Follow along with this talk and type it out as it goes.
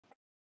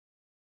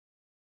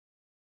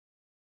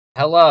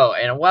Hello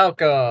and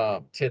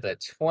welcome to the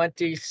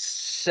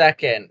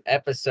 22nd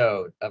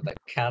episode of the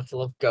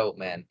Council of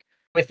Goatmen.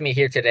 With me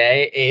here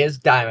today is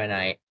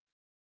DiamondNite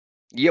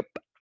Yep.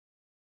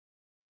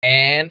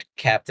 and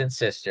Captain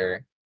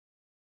Sister.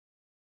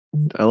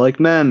 I like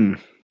men.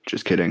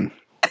 Just kidding.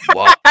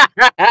 What?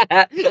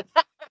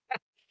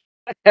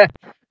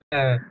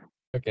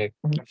 Okay.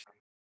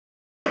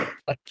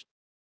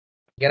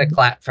 Get a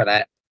clap for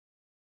that.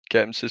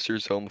 Captain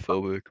Sister's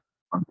homophobic.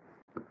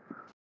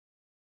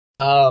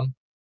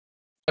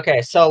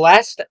 Okay, so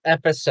last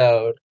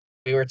episode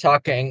we were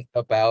talking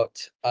about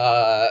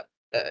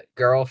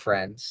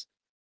girlfriends.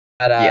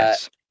 But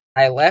Yes.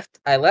 I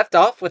left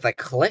off with a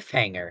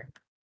cliffhanger.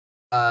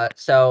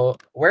 So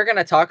we're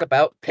gonna talk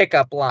about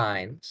pickup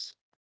lines.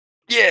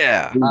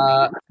 Yeah.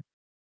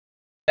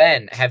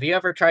 Ben, have you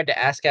ever tried to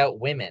ask out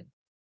women?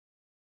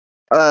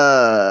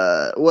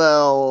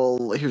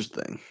 Well, here's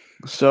the thing.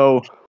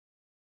 So,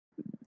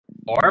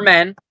 Or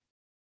men?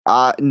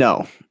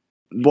 no.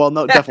 Well,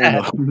 no,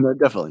 definitely no. No,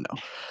 definitely no.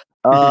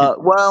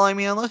 Well, I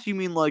mean, unless you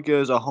mean like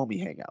as a homie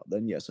hangout,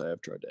 then yes, I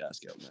have tried to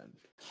ask out men.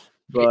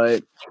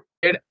 But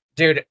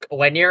Dude,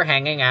 when you're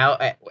hanging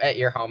out at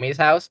your homie's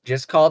house,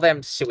 just call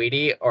them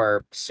sweetie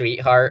or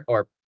sweetheart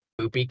or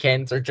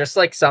poopykins or just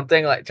like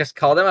something like just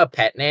call them a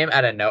pet name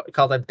out of no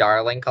call them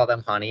darling, call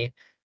them honey,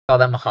 call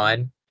them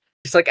hun.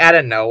 Just like out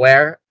of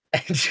nowhere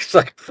and just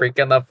like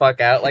freaking the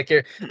fuck out. Like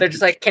they're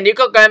just like, can you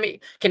go grab me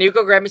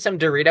some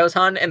Doritos,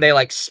 hun? And they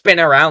like spin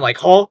around like,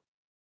 oh,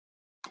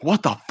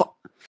 what the fuck?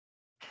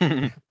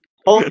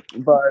 oh.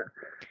 But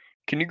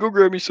Can you go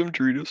grab me some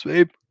Doritos,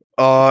 babe?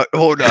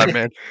 Hold on,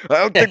 man. I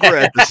don't think we're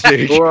at the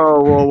stage.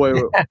 whoa,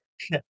 wait.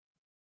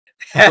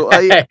 So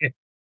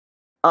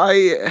I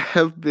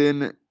have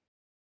been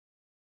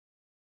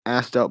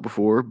asked out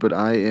before, but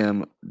I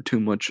am too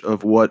much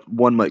of what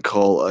one might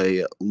call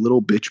a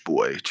little bitch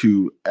boy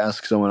to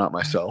ask someone out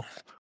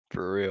myself.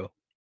 For real.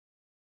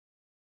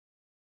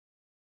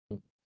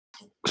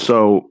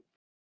 So,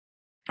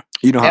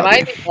 you know how Am I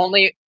it the is.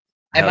 only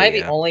Am Hell I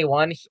yeah. the only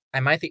one?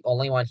 Am I the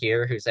only one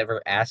here who's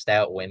ever asked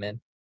out women?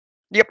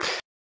 Yep.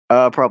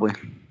 Probably.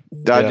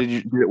 Yeah. Did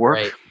it work?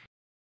 Right.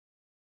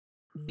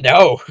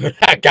 No,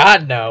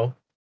 God no.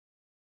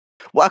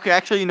 Well, okay,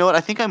 actually, you know what?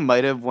 I think I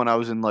might have when I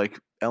was in like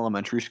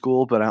elementary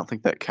school, but I don't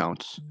think that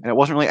counts. And it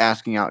wasn't really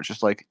asking out; it's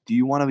just like, "Do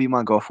you want to be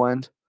my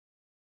girlfriend?"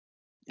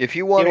 If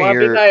you You want to want to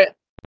be hear, my?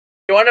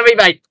 You want to be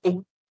my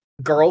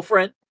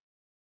girlfriend?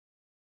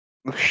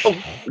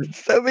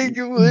 stop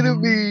making fun of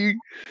me,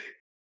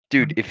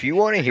 dude. If you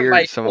want to hear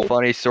My- some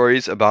funny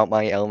stories about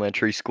my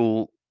elementary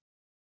school,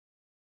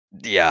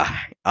 yeah,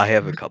 I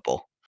have a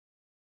couple.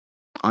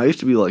 I used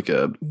to be like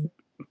a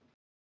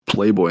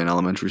playboy in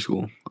elementary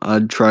school.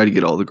 I'd try to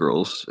get all the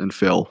girls and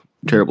fail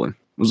terribly. It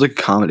was like a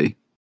comedy.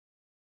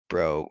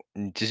 Bro,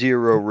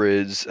 zero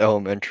Riz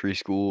elementary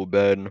school,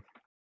 Ben.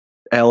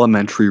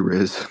 Elementary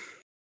Riz.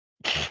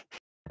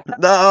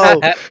 No,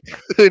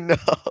 no,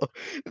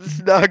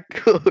 it's not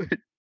good.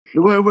 Wait.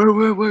 No.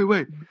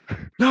 Wait.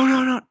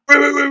 No.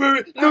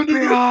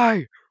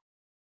 FBI.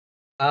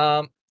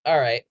 All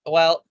right.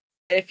 Well,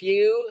 if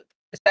you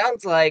it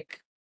sounds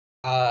like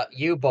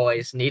you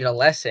boys need a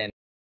lesson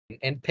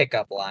in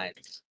pickup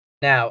lines.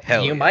 Now,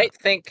 Hell you yeah. might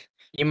think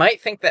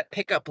that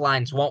pickup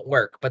lines won't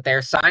work, but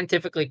they're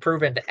scientifically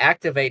proven to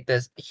activate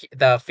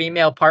the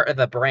female part of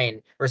the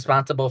brain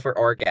responsible for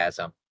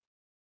orgasm.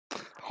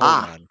 Hold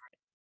on.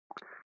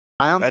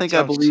 I don't That think I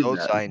sounds believe so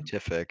that.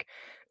 scientific.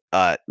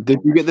 Did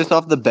you get this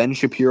off the Ben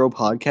Shapiro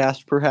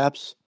podcast,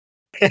 perhaps?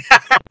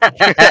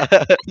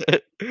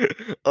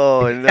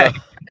 Oh no.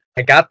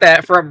 I got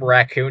that from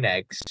Raccoon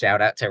Eggs.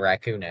 Shout out to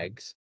Raccoon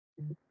Eggs.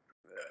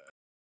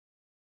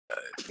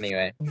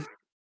 Anyway,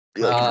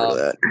 Feel like I've heard of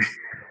that.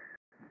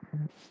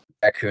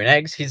 Raccoon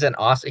Eggs. He's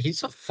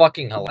so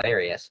fucking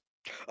hilarious.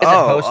 He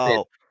hasn't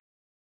posted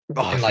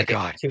Oh, in my like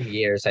God. 2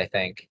 years, I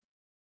think.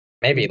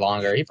 Maybe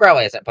longer. He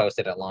probably hasn't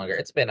posted it longer.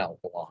 It's been a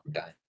long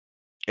time.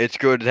 It's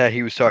good that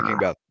he was talking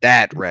about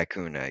that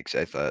raccoon eggs,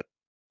 I thought.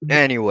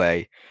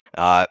 Anyway,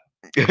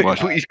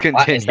 please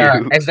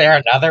continue. Is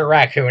there another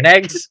Raccoon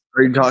Eggs?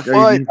 Are you talking?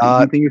 What? Do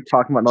you think you're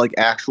talking about like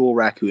actual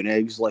raccoon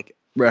eggs, like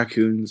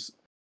raccoons?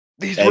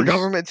 These were eggs?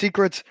 government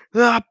secrets.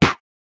 Yeah,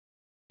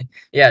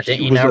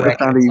 didn't you know? Was that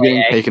the sound of you lay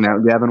getting eggs? taken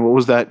out, Gavin? What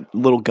was that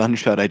little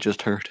gunshot I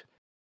just heard?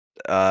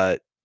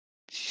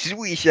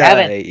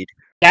 Suicide.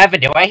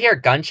 Gavin, do I hear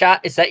a gunshot?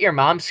 Is that your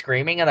mom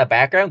screaming in the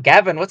background?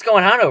 Gavin, what's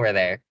going on over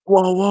there?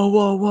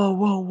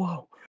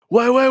 Whoa.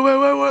 Wait.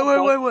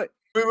 Wait.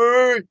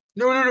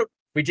 No.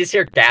 We just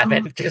hear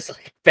Gavin just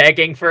like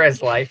begging for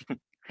his life.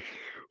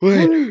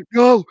 Wait,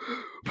 no.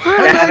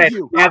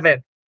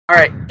 Gavin. All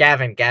right,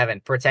 Gavin,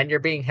 pretend you're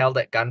being held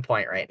at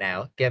gunpoint right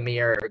now. Give me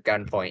your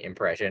gunpoint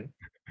impression.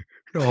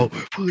 No,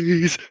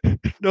 please.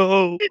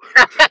 No.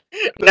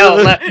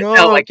 No.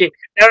 No. Like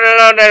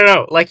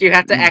no. Like you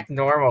have to act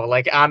normal,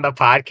 like on the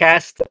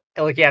podcast.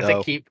 Like you have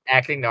to keep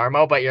acting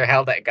normal, but you're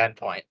held at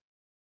gunpoint.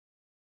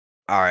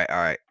 All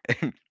right.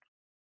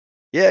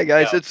 Yeah,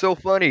 guys, it's so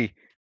funny.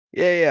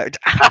 Yeah.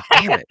 Ah,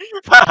 damn it.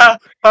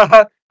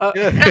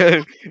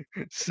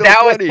 So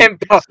That was funny. him.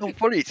 So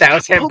funny. That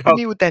was Stop him poking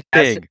me with that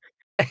that's- thing.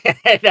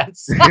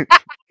 That's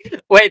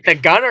wait, the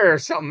gunner or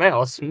something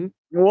else?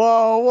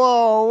 Whoa,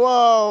 whoa,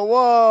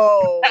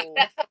 whoa,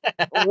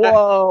 whoa,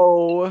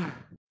 whoa,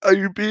 Are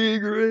you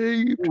being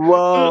raped?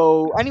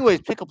 whoa.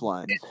 Anyways, pickup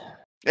lines.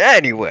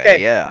 Anyway,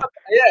 Okay. yeah.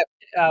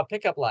 Yeah.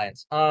 Pickup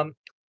lines.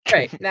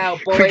 Right now,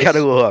 We boys. got a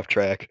little off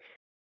track.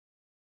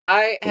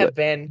 I have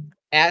been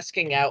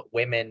asking out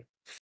women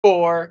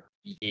for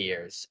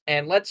years,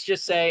 and let's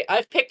just say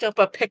I've picked up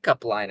a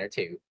pickup line or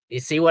two. You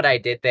see what I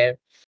did there?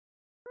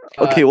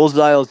 Okay, well,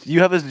 Zyles, you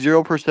have a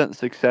 0%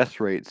 success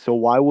rate, so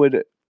why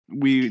would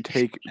we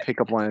take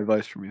pickup line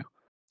advice from you?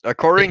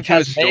 According to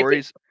his Because maybe-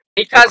 stories,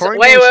 Because according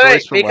wait, to his wait, stories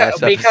wait. from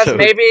Because, last episode,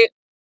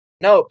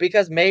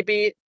 because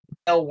maybe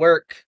they'll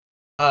work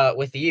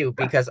with you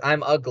because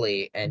I'm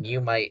ugly and you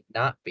might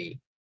not be.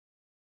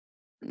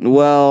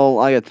 Well,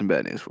 I got some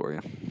bad news for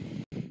you.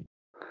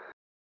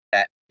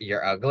 That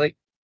you're ugly?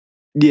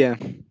 Yeah.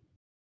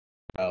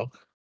 Oh.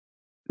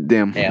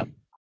 Damn. Damn.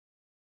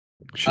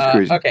 She's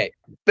crazy. Okay.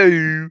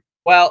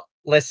 Well,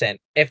 listen,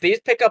 if these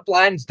pickup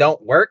lines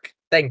don't work,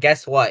 then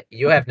guess what?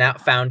 You have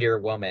not found your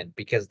woman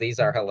because these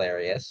are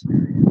hilarious.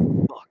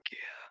 Fuck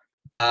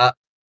yeah.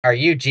 Are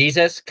you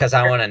Jesus? Because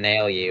I want to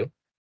nail you.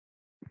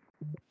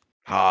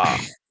 Ha,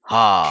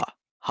 ha,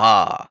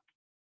 ha.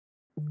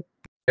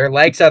 Your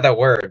legs are the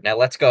word. Now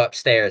let's go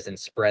upstairs and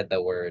spread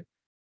the word.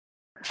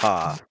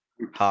 Ha,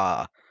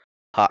 ha,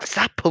 ha.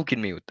 Stop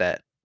poking me with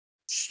that.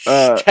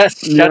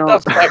 Just shut the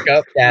fuck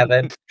up,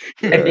 Gavin.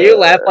 If you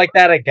laugh like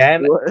that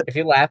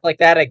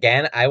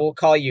again, I will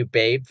call you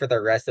babe for the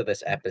rest of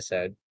this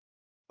episode.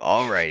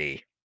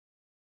 Alrighty.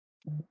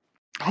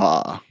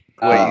 Ha.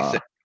 Wait, you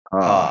said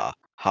ha,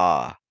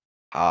 ha,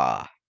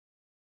 ha,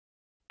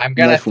 I'm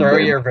gonna Nice one, throw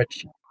babe. your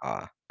rich.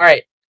 ha. All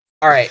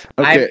right.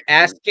 Okay. I'm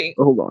asking.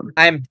 Hold on.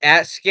 I'm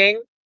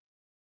asking.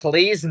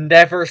 Please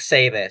never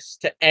say this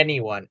to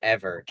anyone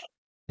ever.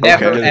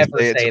 Never Okay. ever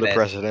Say it say to the this.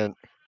 president.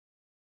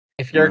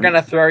 If you're Alright.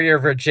 gonna throw your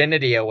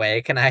virginity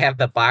away, can I have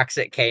the box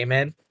it came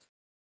in?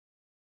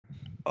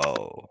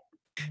 Oh.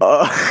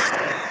 Uh,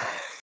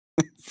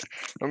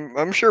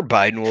 I'm sure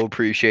Biden will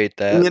appreciate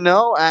that. you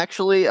know,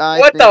 actually, I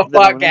What the think that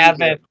I'm fuck, gonna use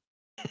Gavin? it.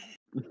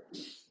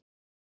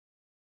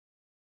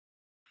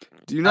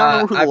 Do you not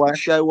remember who the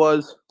last guy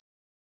was?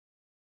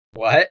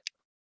 What?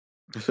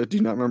 I said, do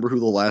you not remember who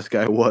the last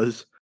guy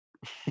was?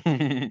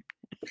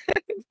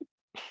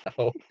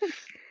 Oh.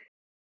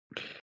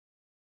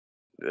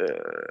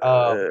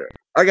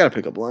 I got a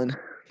pickup line.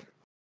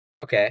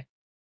 Okay.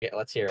 Yeah,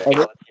 let's hear it.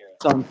 Oh,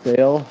 it's on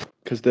sale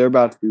because they're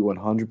about to be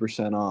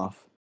 100%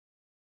 off.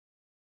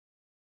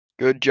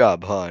 Good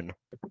job, hon.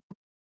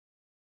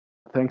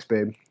 Thanks,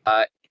 babe.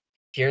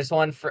 Here's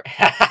one for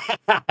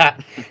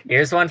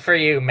here's one for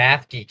you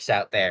math geeks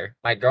out there.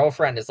 My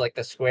girlfriend is like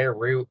the square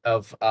root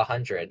of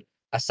 100,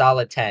 a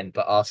solid 10,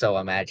 but also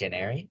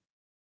imaginary.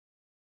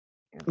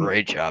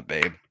 Great job,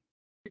 babe.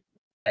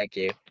 Thank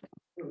you.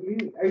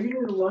 Are you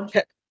in lunch?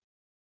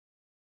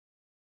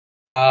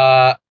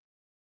 Are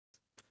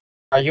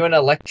you an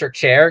electric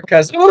chair?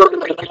 Cause Oh,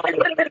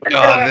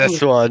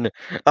 this one.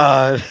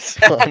 This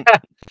one.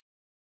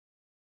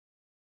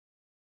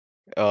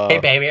 hey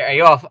baby,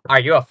 are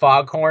you a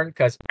foghorn?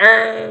 Cause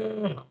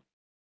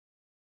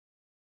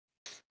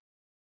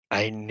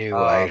I knew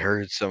I'd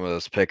heard some of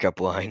those pickup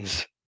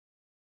lines.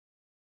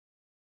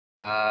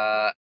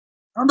 I'm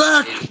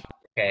back.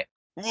 Okay.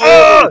 Whoa!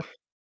 Oh!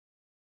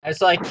 I was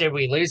like, did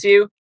we lose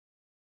you?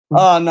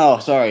 Oh no,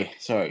 sorry.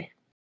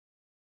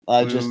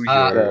 Just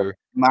Loser.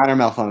 minor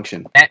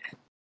malfunction.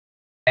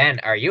 Ben,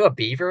 are you a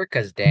beaver?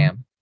 Cause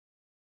damn.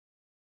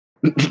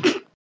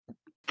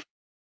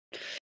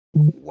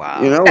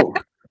 Wow. You know,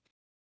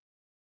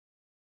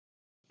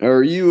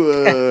 are you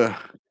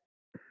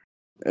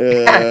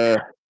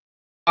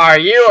Are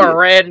you shit. a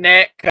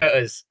redneck?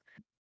 Cause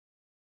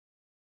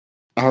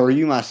Are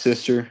you my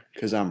sister?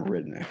 Because I'm a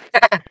redneck.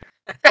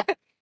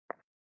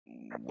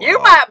 you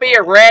might be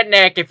a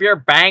redneck if you're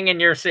banging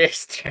your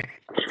sister.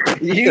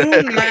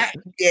 You might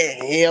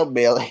get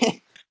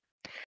hillbilly.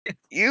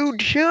 You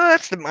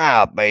just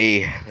might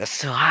be the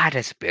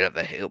slightest bit of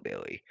a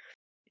hillbilly.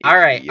 All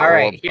right,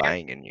 You're here-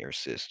 banging your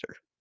sister.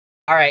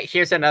 All right,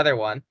 here's another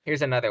one.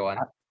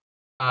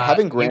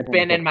 Having You've Grant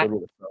been in my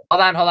hold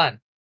on.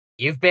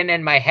 You've been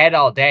in my head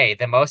all day.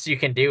 The most you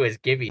can do is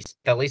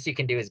the least you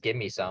can do is give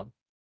me some.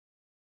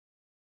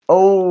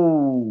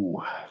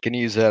 Oh. Can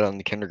you use that on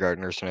the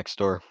kindergartners next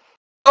door?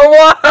 Oh,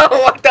 whoa!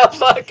 What the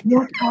fuck?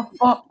 What the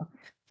fuck?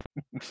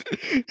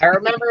 I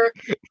remember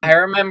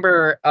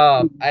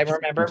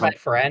my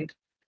friend.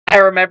 I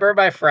remember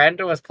my friend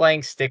was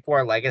playing Stick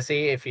War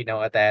Legacy, if you know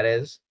what that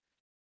is.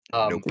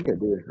 I think I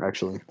did,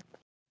 actually.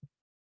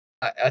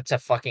 It's a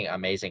fucking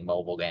amazing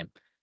mobile game.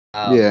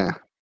 Yeah.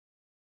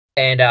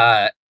 And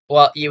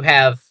well, you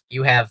have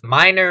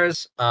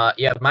miners,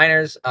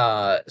 swords.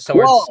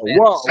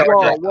 Whoa.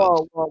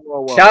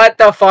 Shut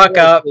the fuck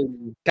up.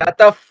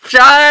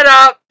 Shut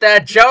up.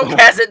 The joke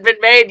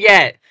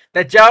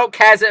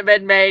hasn't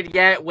been made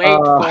yet. Wait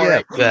for yeah,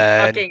 it, you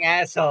Ben. fucking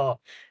asshole.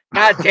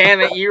 God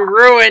damn it! You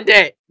ruined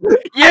it. You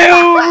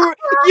blew it.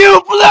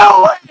 You blew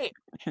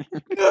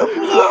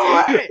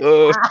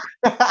it.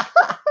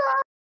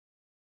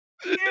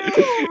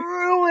 You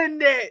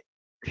ruined it.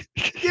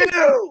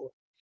 You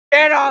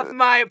get off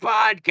my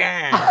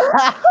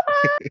podcast.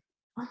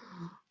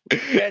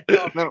 Get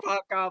the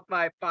fuck off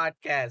my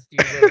podcast, you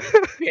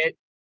little shit.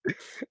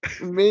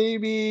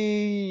 Maybe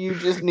you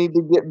just need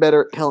to get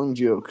better at telling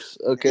jokes,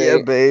 okay?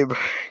 Yeah, babe.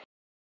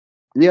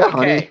 Yeah, Okay.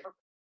 honey.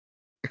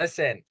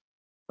 Listen.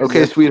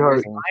 Okay,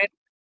 sweetheart.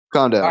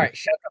 Calm down. All right,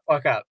 shut the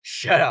fuck up.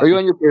 Shut up. Are you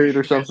on your period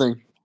or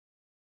something?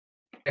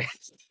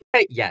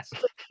 Yes.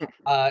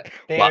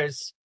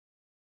 There's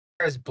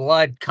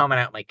blood coming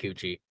out my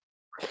coochie.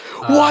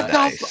 What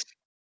Nice.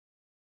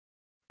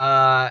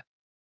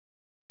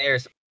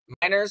 There's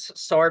miners,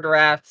 sword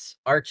wraths,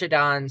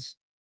 archidons,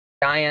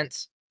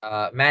 giants,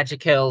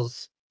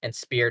 magicills, and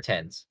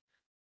speartons.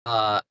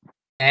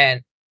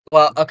 And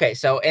well, okay,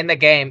 so in the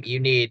game you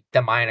need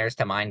the miners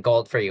to mine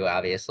gold for you,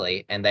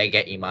 obviously, and they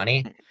get you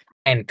money.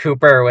 And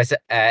Cooper was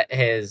at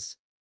his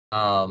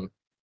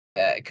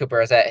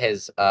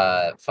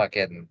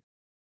fucking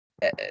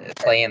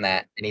playing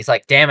that, and he's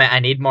like, damn it, I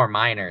need more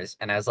miners.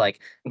 And I was like,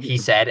 he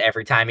said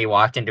every time he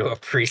walked into a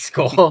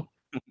preschool.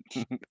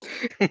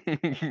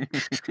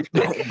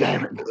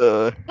 Damn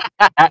it.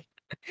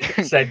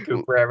 Said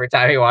Cooper every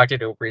time he walked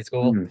into a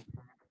preschool.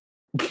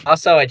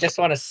 Also, I just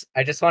want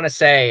to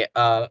say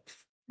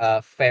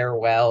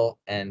farewell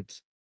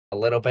and a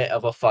little bit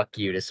of a fuck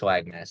you to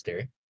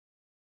Swagmaster.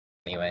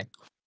 Anyway,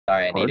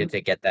 sorry, I needed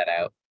to get that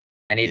out.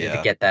 I needed to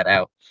get that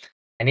out.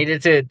 I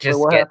needed to just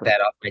get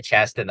that off my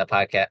chest in the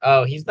podcast.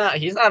 Oh, he's not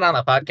on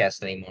the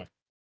podcast anymore.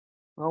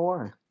 Oh,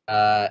 why?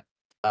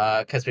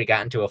 Because we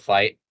got into a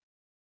fight.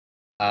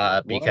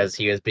 Because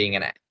he was being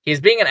an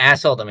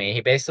asshole to me. He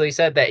basically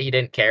said that he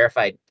didn't care if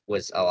I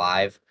was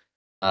alive.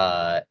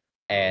 And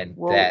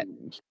that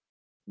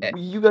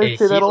you guys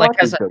say that a lot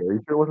to each other.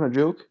 You sure it wasn't a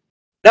joke?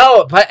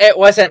 No, but it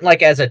wasn't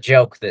like as a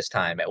joke this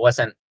time. It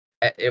wasn't.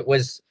 It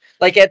was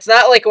like, it's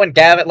not like when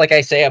Gavin, like, I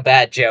say a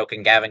bad joke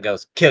and Gavin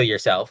goes, "Kill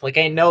yourself." Like,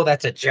 I know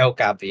that's a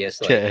joke,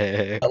 obviously,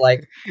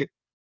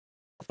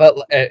 but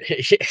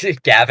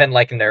Gavin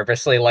like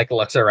nervously like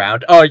looks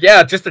around. Oh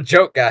yeah, just a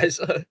joke, guys.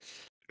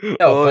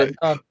 No,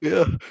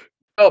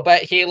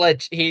 but he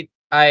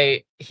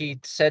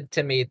said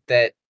to me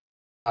that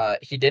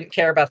he didn't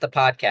care about the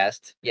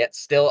podcast, yet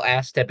still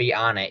asked to be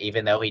on it,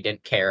 even though he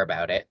didn't care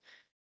about it.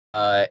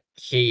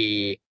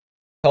 He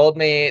told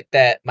me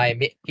that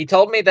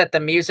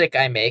the music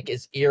I make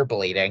is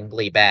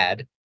ear-bleedingly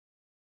bad.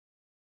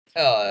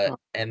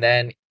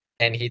 And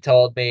he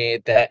told me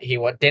that he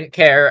didn't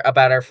care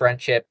about our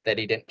friendship, that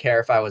he didn't care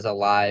if I was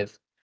alive.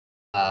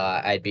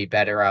 I'd be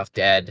better off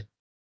dead.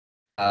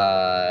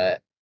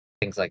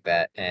 Things like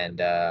that. And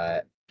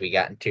we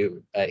got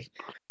into I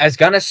was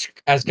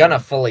gonna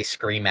fully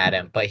scream at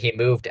him, but he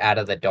moved out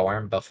of the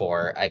dorm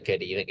before I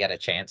could even get a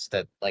chance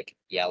to like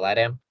yell at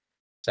him.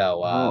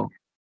 So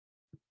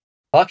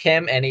fuck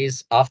him, and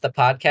he's off the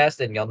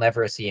podcast, and you'll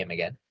never see him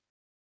again.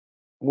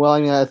 Well,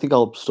 I mean, I think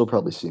I'll still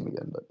probably see him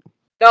again, but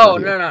no,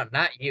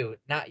 not you,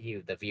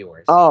 the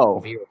viewers. Oh,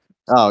 the viewers.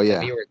 Yeah, the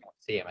viewers won't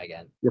see him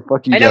again. Yeah,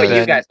 fuck you. I know guys.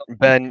 you guys.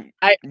 Ben,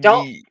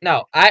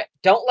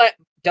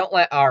 Don't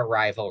let our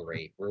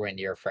rivalry ruin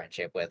your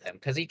friendship with him,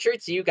 because he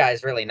treats you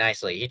guys really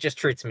nicely. He just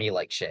treats me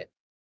like shit.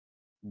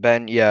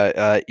 Ben,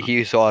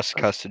 he's lost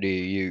custody.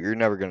 You're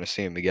never gonna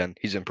see him again.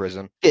 He's in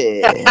prison.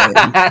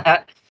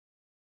 Yeah.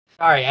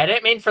 Sorry, I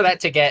didn't mean for that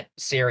to get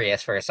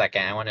serious for a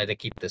second. I wanted to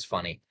keep this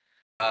funny.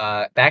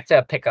 Back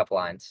to pickup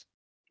lines.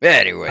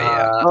 Anyway,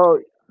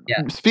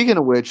 Speaking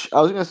of which,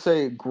 I was gonna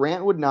say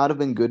Grant would not have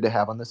been good to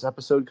have on this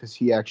episode because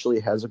he actually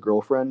has a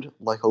girlfriend,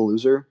 like a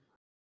loser.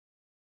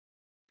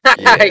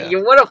 Yeah.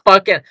 You what a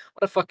fucking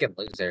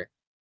loser.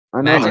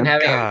 Imagine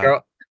having a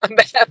girl.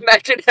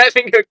 Imagine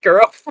having a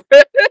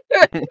girlfriend.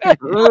 I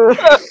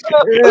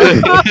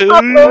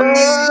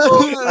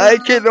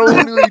can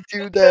only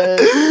do that.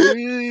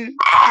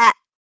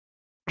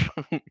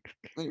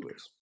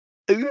 Anyways,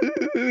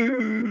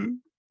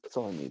 that's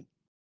all I need.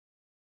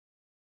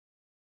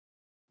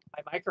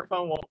 My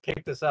microphone won't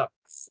pick this up.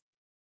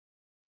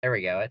 There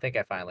we go. I think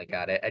I finally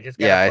got it. I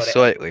just I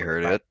slightly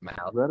heard it. Is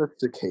that a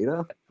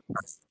cicada?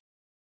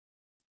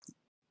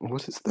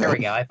 What is that? There we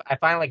go. I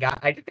finally got.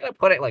 I just gotta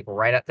put it like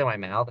right up to my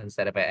mouth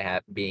instead of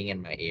it being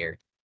in my ear.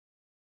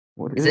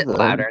 What is it that?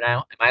 Louder now?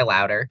 Am I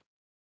louder?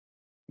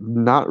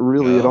 Not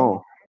really at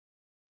all.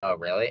 Oh,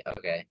 really?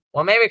 Okay.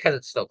 Well, maybe because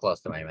it's still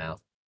close to my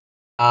mouth.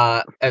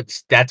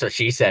 That's what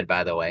she said,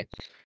 by the way.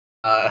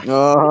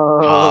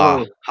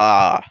 Ha.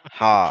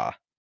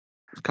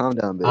 Calm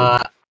down, baby.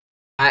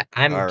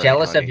 I'm All right,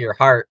 jealous honey. of your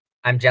heart.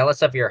 I'm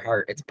jealous of your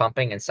heart. It's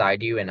pumping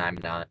inside you, and I'm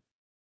not.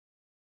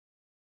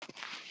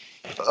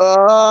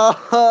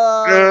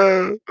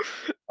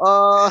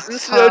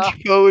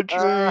 Such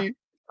poetry.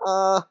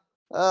 All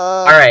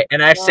right,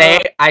 and I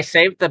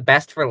saved the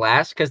best for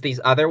last because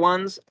these other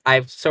ones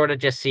I've sort of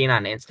just seen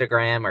on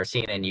Instagram or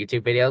seen in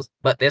YouTube videos,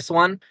 but this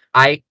one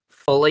I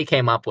fully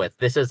came up with.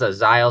 This is a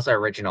Zyles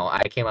original.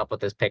 I came up with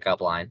this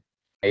pickup line.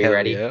 Are you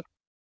ready? Yeah.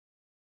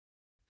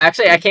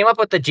 Actually, I came up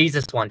with the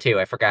Jesus one too.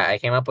 I forgot. I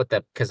came up with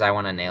the "Cause I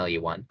Want to Nail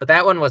You" one, but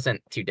that one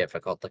wasn't too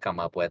difficult to come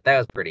up with. That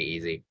was pretty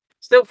easy.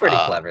 Still pretty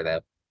clever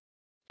though.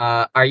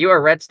 Are you a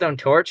redstone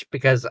torch?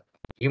 Because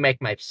you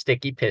make my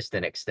sticky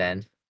piston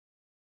extend.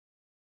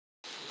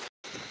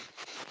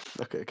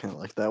 Okay, kind of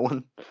like that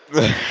one.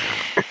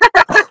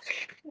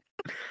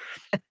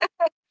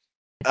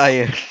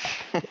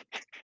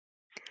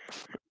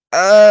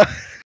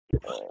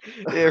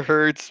 It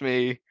hurts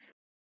me.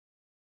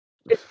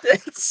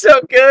 It's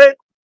so good.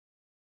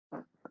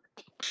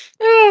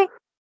 So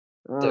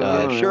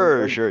good.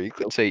 Sure. You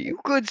could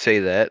say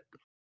that.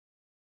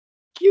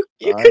 You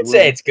could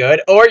say it's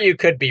good, or you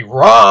could be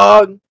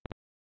wrong.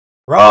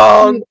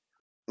 Wrong.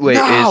 Wait,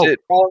 No! is it?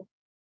 Wrong.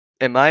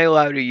 Am I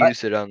allowed to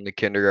use it on the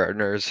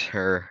kindergartners?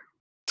 Or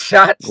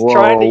Not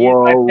trying to use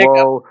my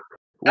pickup.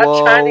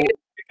 Not trying to use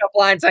pickup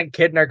lines on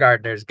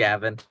kindergartners,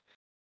 Gavin.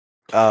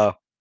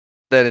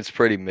 then it's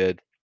pretty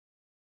mid.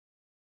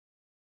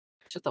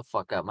 Shut the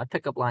fuck up. My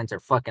pickup lines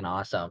are fucking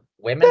awesome.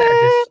 Women are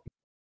just.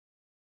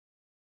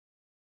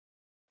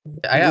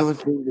 The only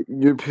thing that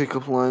your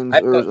pickup lines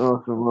are as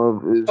awesome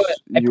of is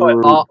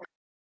your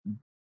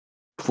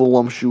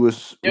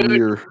voluptuous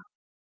rear.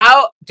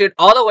 Dude,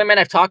 all the women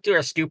I've talked to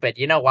are stupid.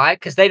 You know why?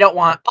 Because they don't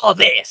want all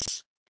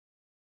this.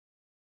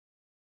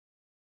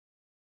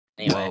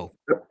 Anyway.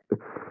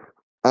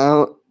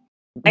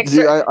 Thanks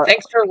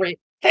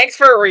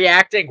for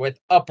reacting with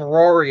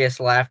uproarious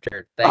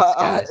laughter. Thanks,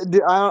 guys. I don't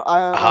know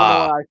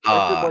why I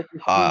expected like to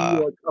see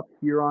you like up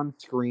here on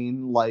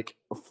screen, like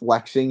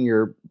flexing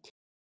your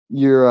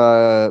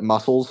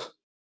muscles,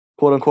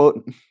 quote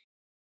unquote,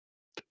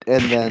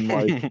 and then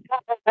like,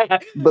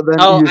 but then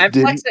you just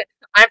didn't.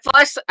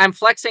 I'm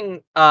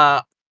flexing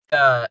the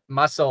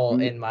muscle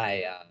in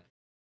my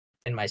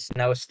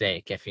snow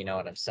steak, if you know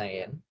what I'm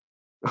saying.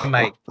 In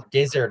my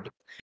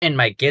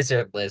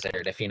gizzard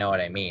lizard, if you know what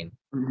I mean.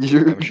 I'm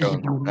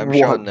showing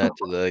that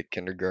to the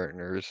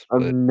kindergartners.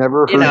 I've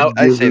never heard.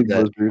 I saved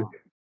that. For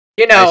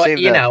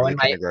the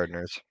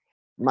kindergartners.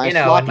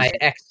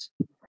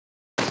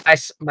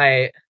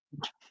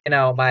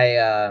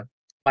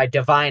 My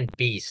divine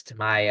beast,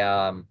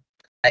 my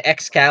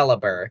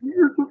Excalibur.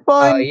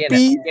 Divine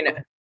beast.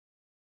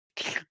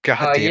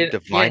 Goddamn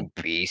divine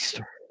beast.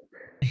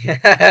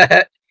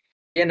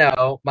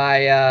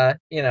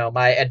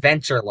 My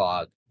adventure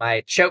log,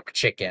 my choke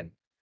chicken.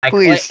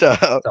 Please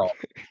stop.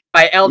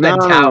 My Elven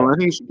Tower. I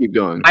think you should keep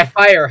going. My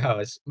fire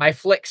hose, my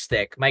flick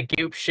stick, my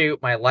goop shoot,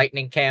 my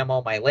lightning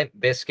camel, my limp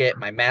biscuit,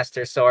 my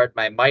master sword,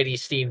 my mighty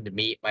steamed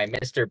meat, my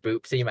Mr.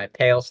 Boopsy, my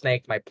pale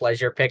snake, my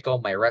pleasure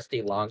pickle, my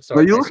rusty longsword.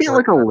 Are you looking at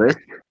like a list?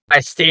 My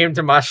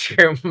steamed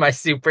mushroom, my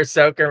super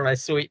soaker, my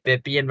sweet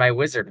bippy, and my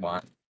wizard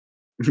wand.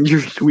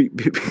 Your sweet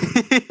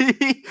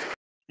bippy.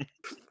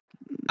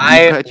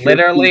 I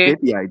literally.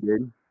 Bippy, I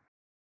did.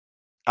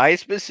 I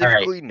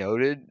specifically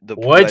noted the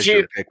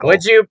pleasure pickle.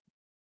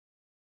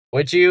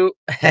 Would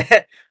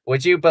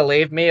you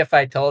believe me if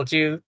I told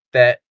you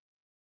that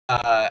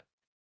that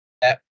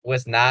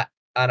was not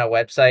on a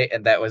website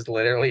and that was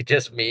literally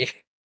just me?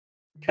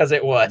 Because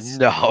it was.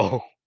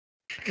 No,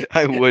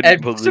 I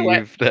wouldn't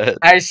believe that.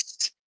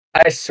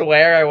 I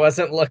swear I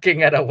wasn't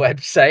looking at a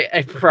website.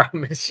 I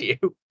promise you.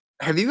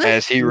 Have you guys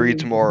As he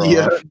reads more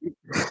off,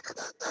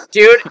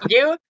 dude,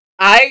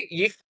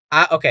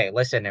 okay,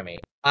 listen to me.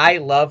 I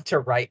love to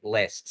write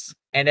lists,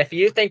 and if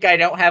you think I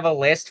don't have a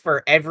list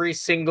for every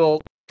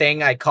single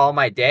thing I call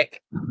my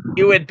dick,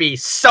 you would be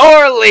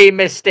sorely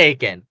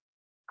mistaken.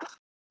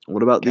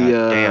 What about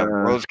damn,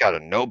 Rose got a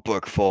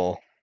notebook full.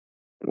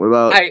 What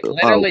about I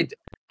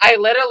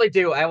literally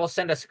do. I will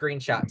send a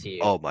screenshot to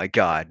you. Oh my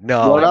god,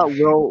 no. What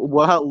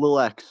about Lil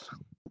X?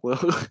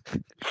 What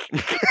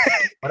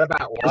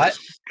about what?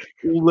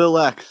 Lil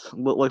X,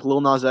 like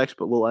Lil Nas X,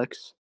 but Lil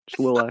X. Just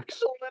Lil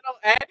X. Little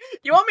X?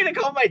 You want me to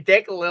call my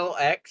dick Lil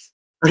X?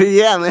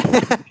 Yeah,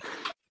 man.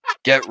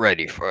 Get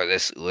ready for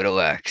this Little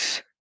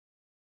X.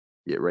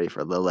 Get ready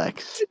for Lil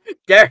X.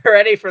 Get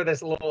ready for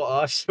this little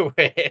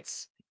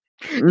Auschwitz.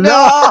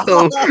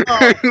 No!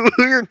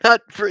 We're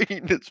not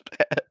bringing this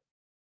back.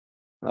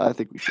 I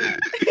think we should.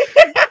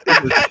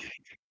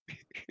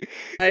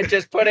 I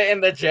just put it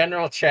in the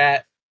general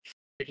chat.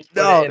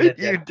 No,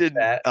 you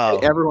didn't. Oh.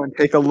 Everyone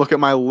take a look at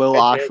my Lil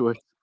Auschwitz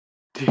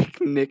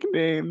dick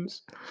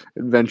nicknames.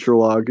 Adventure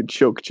log and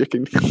choke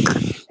chicken.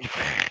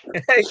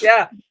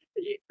 Yeah,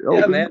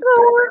 man.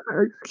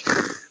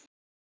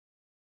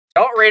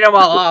 Don't read them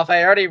all off.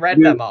 I already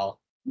read them all.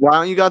 Why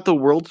don't you got the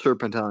world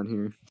serpent on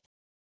here?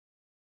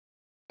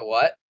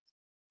 What?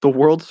 The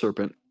world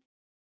serpent.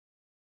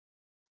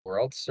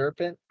 World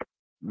serpent?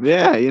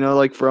 Yeah,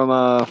 like from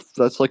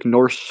that's like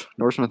Norse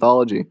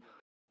mythology.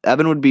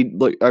 Evan would be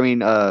like,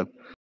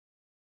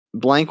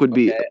 Blank would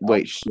be.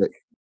 Wait, shit.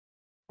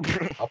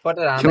 I'll put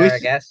it on there, I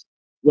guess.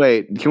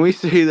 Wait, can we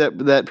say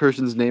that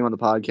person's name on the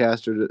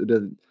podcast, or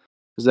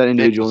does that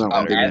individual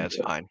not? That's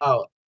fine.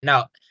 Oh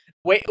no,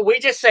 we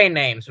just say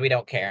names. We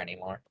don't care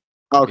anymore.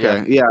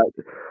 Okay, yeah.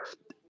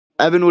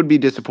 Evan would be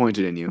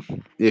disappointed in you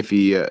if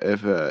he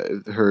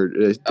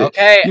heard.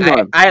 Okay, you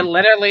know I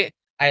literally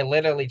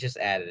just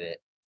added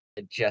it.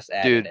 I just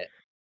added it.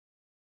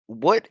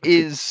 What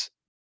is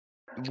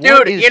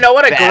Dude, you know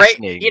what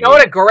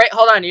a great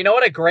hold on, you know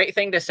what a great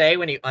thing to say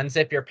when you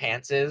unzip your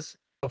pants is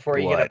before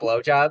you get a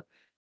blowjob?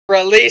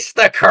 Release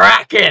the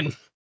Kraken!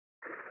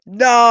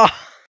 No!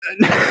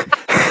 Release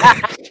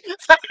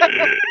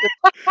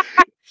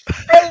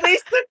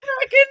the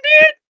Kraken,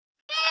 dude!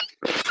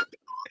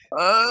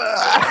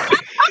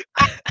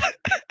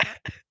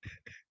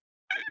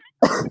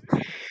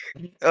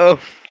 Oh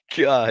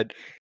god.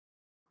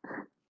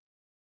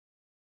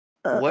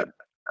 What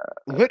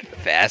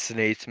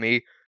fascinates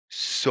me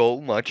so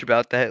much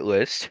about that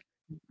list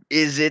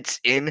is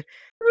it's in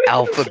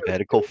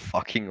alphabetical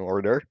fucking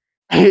order.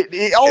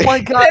 Oh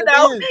my god,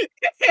 it is!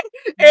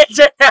 It's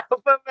in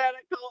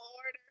alphabetical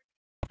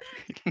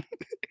order.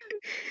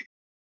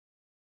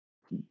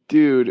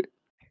 Dude.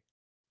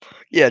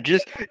 Yeah,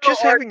 just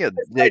having a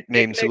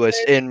nicknames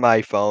list in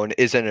my phone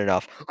isn't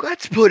enough.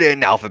 Let's put it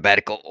in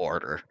alphabetical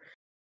order.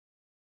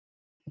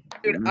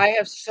 Dude, I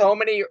have so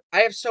many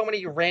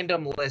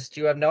random lists.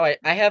 You have no idea.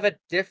 I have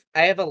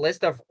a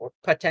list of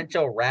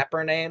potential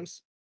rapper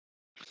names.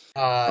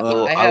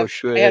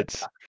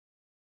 Auschwitz.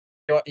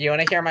 You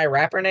want to hear my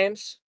rapper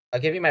names? I'll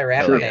give you my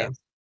rapper names.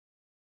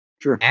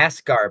 Sure.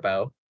 Ass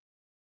Garbo,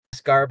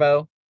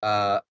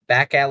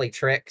 Back Alley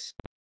Tricks,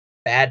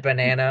 Bad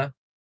Banana,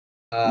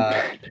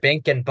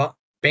 Bink and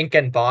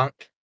Bonk,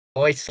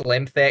 Boy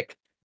Slim Thick,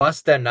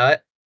 Busta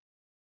Nut,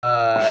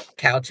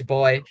 Couch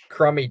Boy,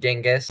 Crummy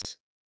Dingus,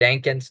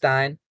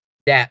 Dankenstein,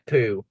 Dat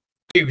Poo,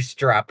 Deuce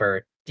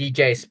Dropper,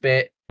 DJ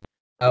Spit.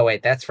 Oh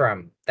wait, that's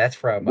from.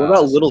 What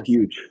about Little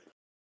Huge?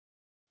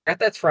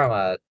 That's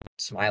from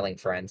Smiling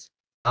Friends,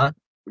 huh?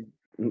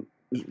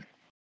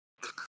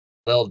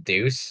 Lil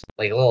Deuce,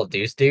 like Lil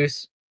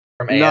Deuce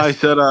from No, I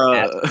said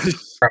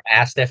from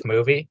Astiff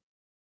Movie.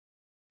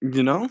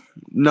 You know?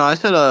 No, I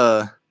said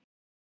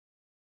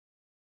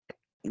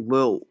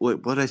Lil.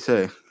 Wait, what did I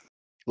say?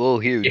 Lil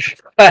Huge.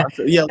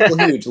 Yeah, Lil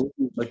Huge,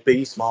 like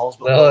Biggie Smalls,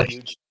 but Lil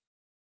Huge.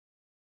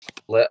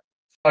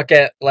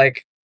 Fucking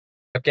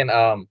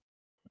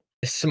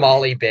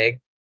Smalley Big.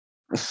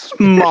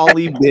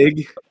 Smalley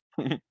Big.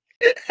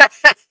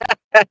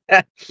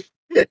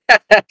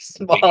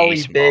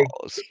 Smalley Big.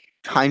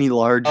 Tiny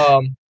Large.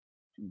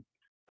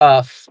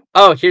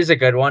 Here's a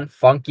good one.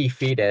 Funky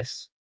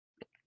Fetus.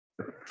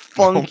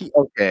 Funky.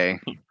 Okay.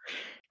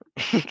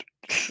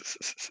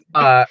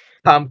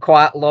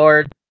 Kumquat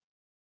Lord.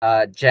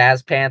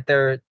 Jazz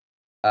Panther.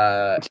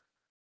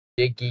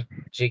 Jiggy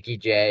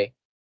J.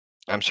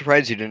 I'm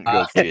surprised you didn't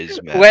go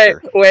Jizz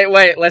Master.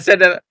 Wait. Listen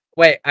to.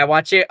 Wait, I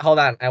want you. Hold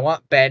on. I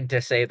want Ben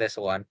to say this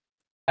one.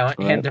 I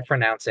want him to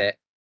pronounce it.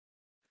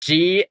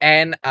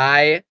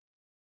 GNIGGUH.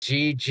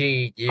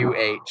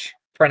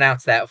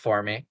 Pronounce that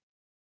for me.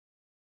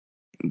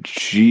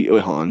 Wait,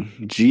 hold on.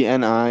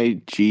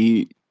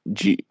 GNIGG.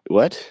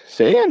 What?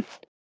 Say again.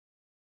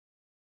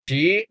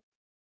 GNIGGUH.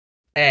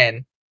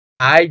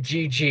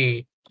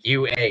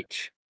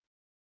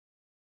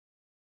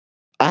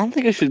 I don't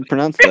think I should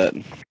pronounce that.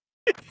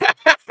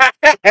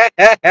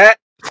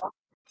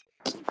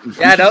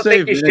 Yeah, I don't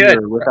think you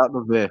should. Without the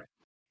V.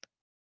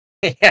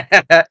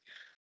 Yeah.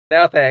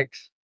 No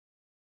thanks.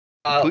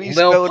 Please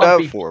spell it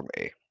out for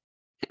me.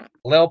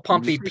 Lil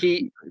Pumpy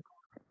Pete.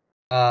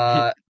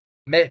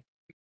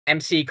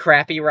 MC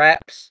Crappy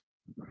Raps.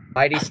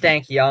 Mighty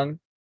Stank Young.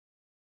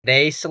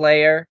 Day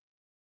Slayer.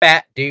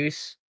 Fat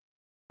Deuce.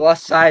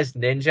 Plus Size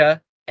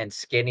Ninja. And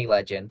Skinny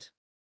Legend.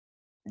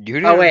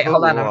 You didn't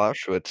hold on.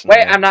 Auschwitz.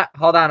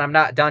 Hold on, I'm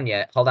not done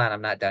yet.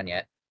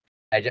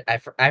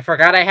 I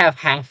forgot I have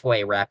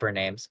halfway rapper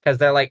names because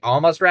they're like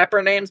almost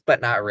rapper names,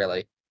 but not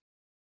really.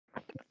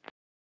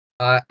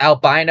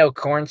 Albino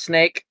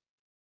Cornsnake,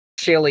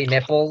 Chili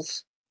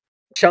Nipples,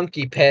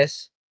 Chunky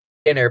Piss,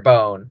 Inner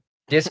Bone,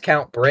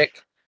 Discount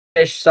Brick,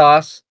 Fish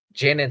Sauce,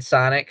 Gin and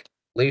Sonic,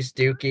 Loose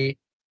Dookie,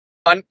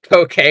 Hunt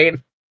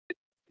Cocaine,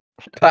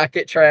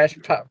 Pocket Trash,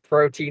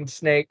 Protein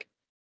Snake,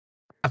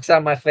 Box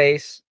on My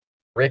Face,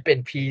 Rip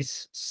in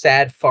Peace,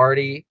 Sad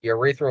Farty,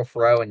 Urethral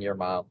Fro, and Your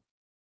Mom.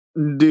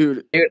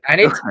 Dude, I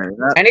need to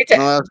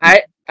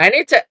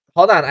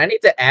hold on. I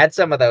need to add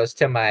some of those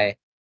to my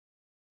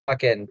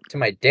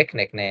dick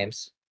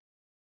nicknames.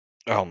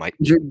 Oh my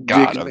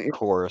god! Of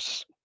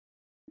course,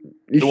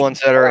 the ones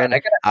that are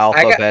in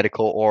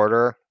alphabetical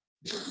order.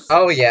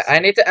 Oh yeah, I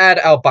need to add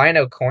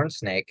Albino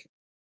Cornsnake.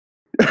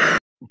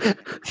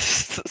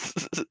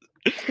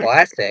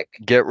 Classic.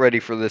 Get ready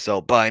for this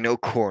Albino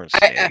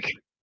Cornsnake.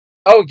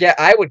 Oh yeah,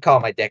 I would call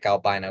my dick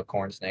Albino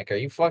Cornsnake. Are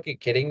you fucking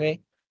kidding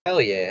me?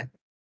 Hell yeah.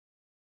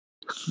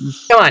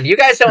 Come on, you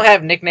guys don't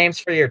have nicknames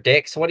for your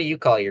dicks. What do you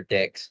call your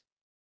dicks?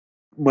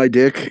 My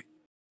dick.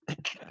 I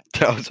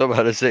was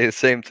about to say the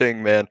same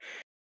thing, man.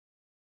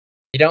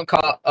 You don't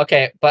call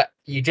but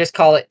you just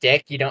call it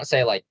dick. You don't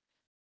say like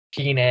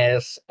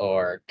penis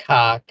or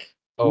cock.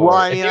 Or well,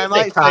 I mean, I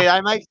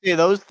might say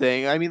those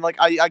things. I mean, like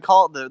I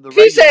call it the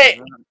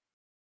regular.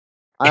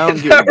 I don't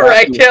The get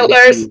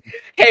regulars.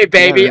 Hey,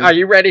 baby, Yeah, are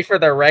you ready for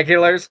the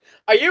regulars?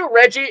 Are you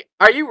ready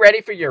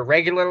for your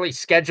regularly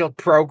scheduled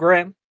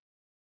program?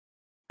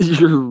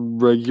 Your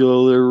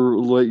regular,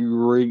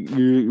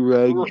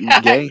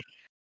 gay.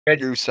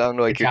 You sound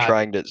like you're job.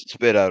 trying to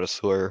spit out a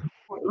slur.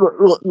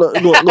 Look.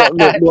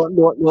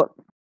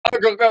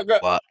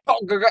 What?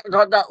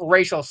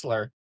 Racial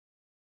slur.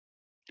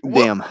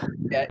 Damn.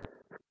 Yeah,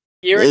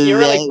 you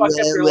really fucked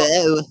up your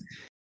little, you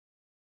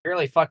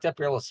really fucked up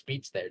your little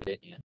speech there,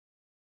 didn't you?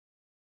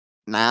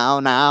 Now.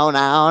 Oh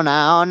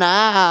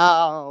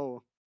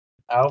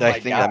I my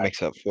think that god.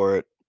 makes up for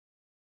it.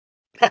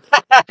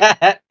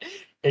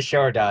 It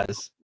sure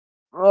does.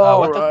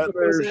 All What the right, fuck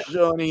was there, it?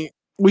 Sonny.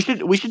 We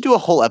should do a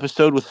whole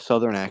episode with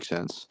Southern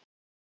accents.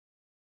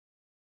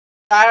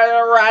 Slavery.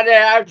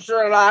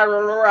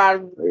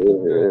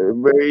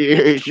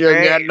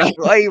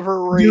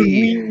 Dude,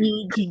 we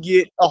need to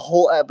get a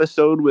whole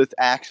episode with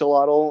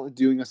Axolotl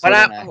doing a When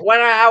Southern accent.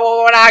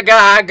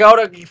 I go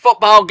to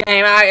football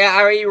game,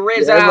 I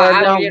riz out,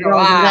 I you know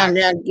I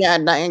When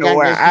I go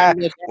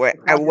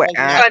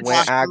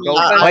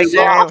play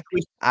game,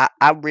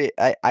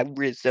 I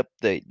riz up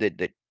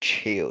the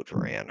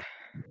children.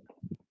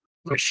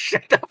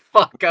 shut the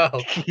fuck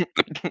up.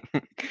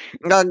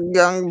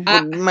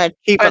 My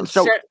teeth are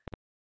so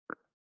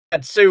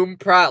Consume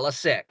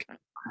Prolosic.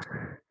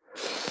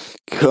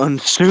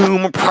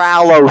 consume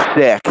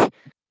Prolosic.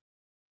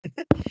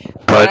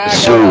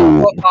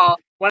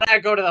 When I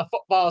go to the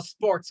football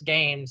sports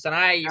games and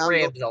I eat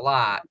ribs a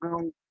lot.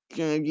 I'm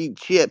gonna eat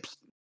chips.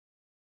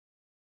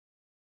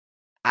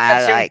 I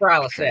Consume like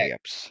Prolosic.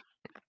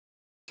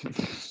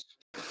 chips.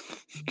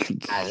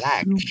 I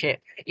like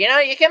shit. You know,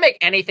 you can make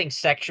anything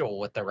sexual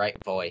with the right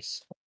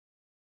voice.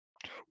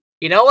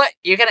 You know what?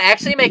 You can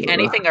actually make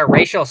anything a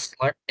racial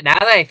slur. Now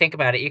that I think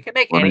about it, you can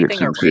make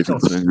anything a racial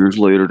slur. Fingers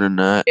later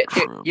tonight.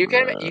 You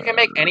can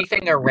make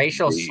anything a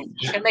racial. You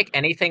can make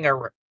anything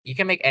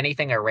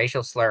a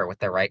racial slur with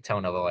the right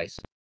tone of voice.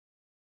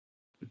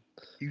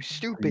 You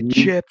stupid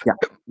chip.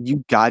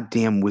 You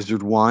goddamn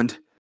wizard wand.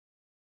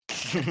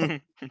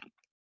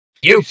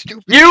 You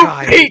stupid you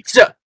child.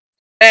 pizza.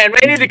 Man,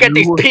 we need to get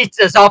these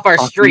pizzas off our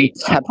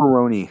streets.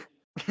 Pepperoni.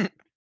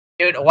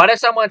 Dude, what if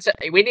someone said,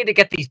 we need to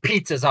get these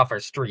pizzas off our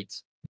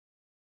streets?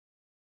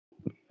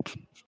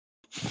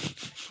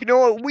 You know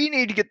what? We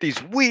need to get these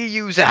Wii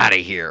U's out of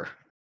here.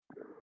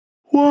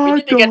 We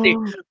need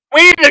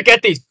to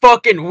get these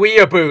fucking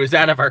weeaboos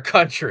out of our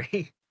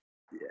country.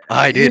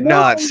 I did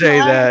not say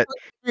that.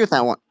 Here's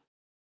that one.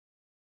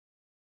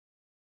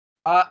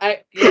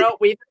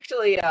 We've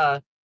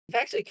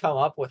actually come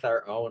up with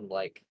our own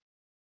like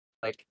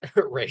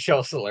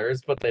racial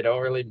slurs, but they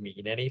don't really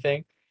mean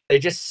anything. They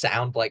just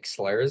sound like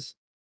slurs.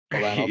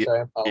 Hold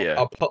on,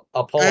 I'll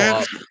pull them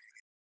up.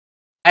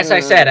 As I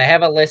said, I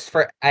have a list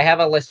for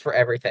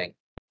everything.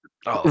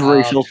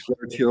 Racial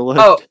slur tier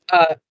list.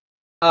 A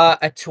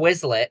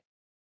Twizlet.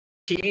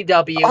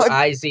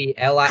 TWIZLI.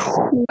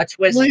 A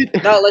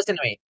Twizlet. No, listen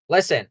to me.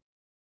 Listen.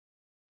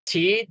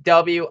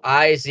 TWIZLIT.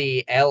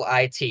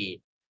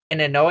 An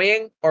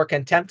annoying or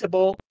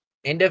contemptible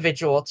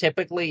individual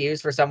typically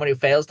used for someone who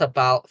fails to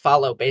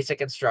follow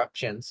basic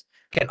instructions.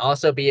 Can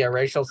also be a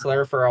racial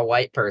slur for a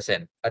white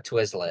person. A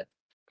Twizlet.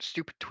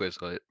 Stupid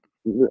Twizlet.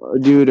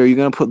 Dude, are you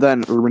gonna put that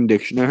in Urban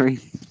Dictionary?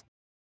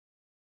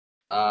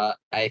 I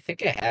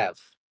think I have.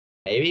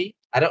 Maybe?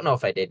 I don't know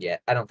if I did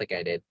yet. I don't think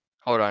I did.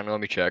 Hold on,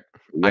 let me check.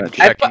 Yeah, I'm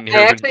checking the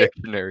Urban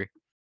Dictionary.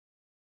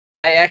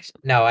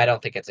 No, I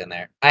don't think it's in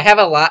there. I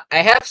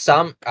have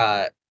some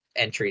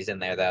entries in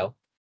there though.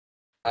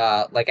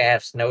 Like I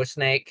have snow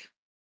snake,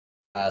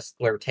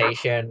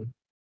 flirtation.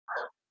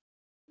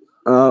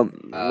 What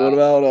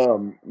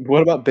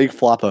about Big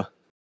Floppa?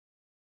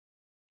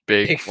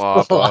 Big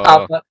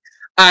Floppa.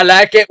 I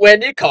like it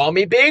when you call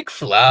me Big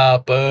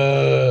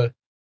Floppa.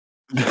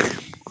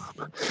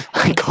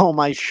 I call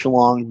my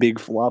schlong Big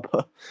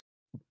Floppa.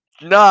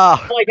 No.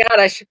 Oh my god,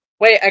 I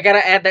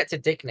gotta add that to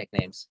dick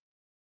nicknames.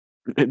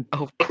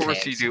 Of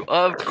course you do.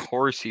 Of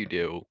course you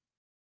do.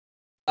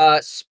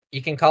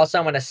 You can call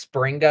someone a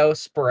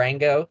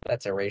Sprango.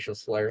 That's a racial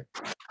slur.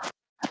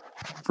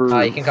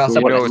 You can call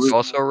someone it's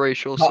also a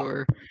racial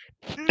slur.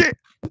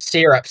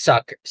 Syrup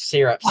sucker.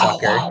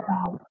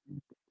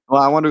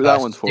 Well, I wonder who that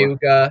one's for.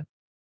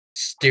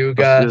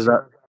 Stuga.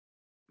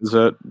 Is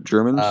that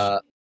Germans?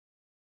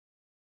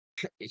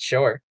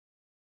 Sure.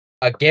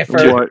 A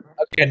Giffer. What?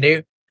 A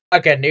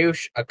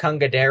Ganoush. A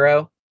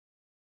Cungadero.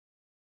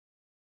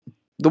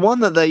 The one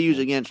that they use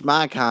against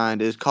my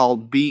kind is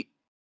called beat.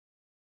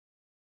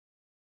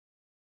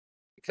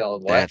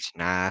 Called what? That's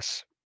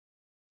nice.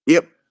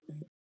 Yep.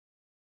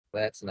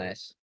 That's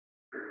nice.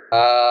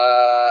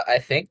 I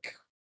think.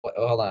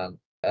 Hold on.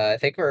 I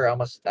think we're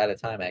almost out of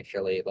time.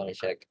 Actually, let me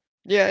check.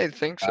 Yeah, I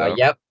think so.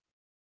 Yep.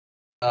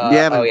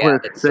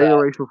 Say a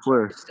racial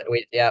slur.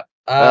 Yep.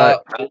 We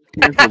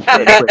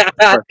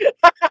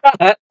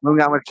don't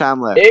got much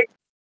time left.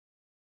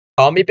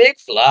 Call me Big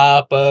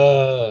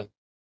Floppa.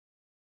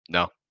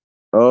 No.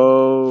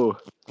 Oh.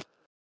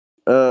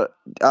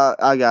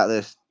 I got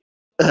this.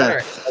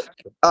 Right.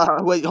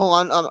 Wait,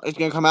 hold on. It's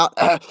gonna come out.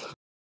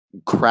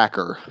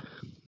 Cracker.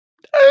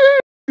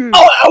 You're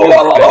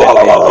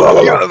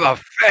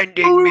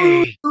offending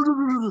me.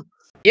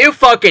 You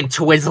fucking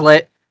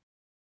Twizzlet.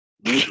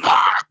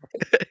 I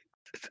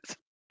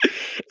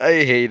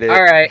hate it.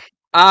 All right.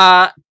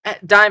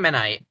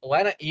 DiamondNite,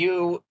 why don't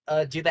you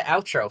do the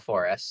outro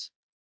for us?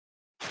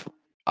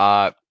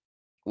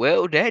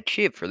 Well, that's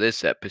it for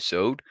this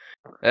episode.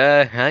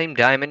 I'm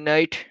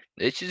DiamondNite.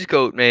 This is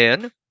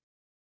Goatman.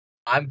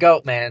 I'm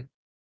Goatman.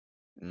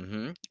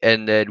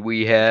 And then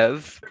we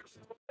have.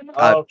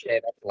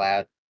 Okay, that's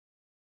loud.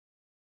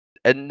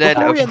 And then,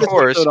 Before we of end this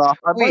course, episode off,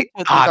 I'd we like to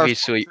thank our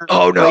obviously. sponsors,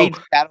 Oh no! Rage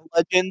Battle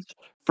Legends,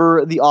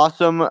 for the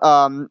awesome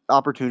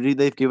opportunity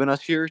they've given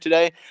us here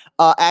today.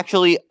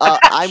 Actually,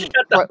 I'm. Shut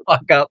the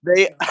fuck up.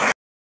 They.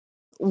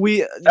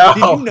 Did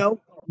you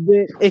know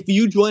that if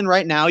you join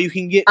right now, you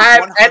can get.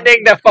 I'm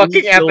ending the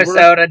fucking silver,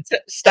 episode and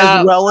stop.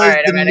 as well as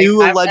Alright, the new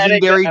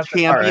legendary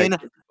champion.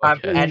 I'm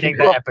Okay. ending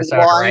the episode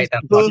right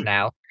the fuck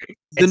now.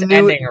 It's The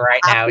new ending right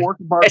now. half-orc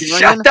barbarian.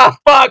 Shut the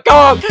fuck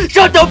up!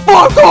 Shut the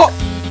fuck up!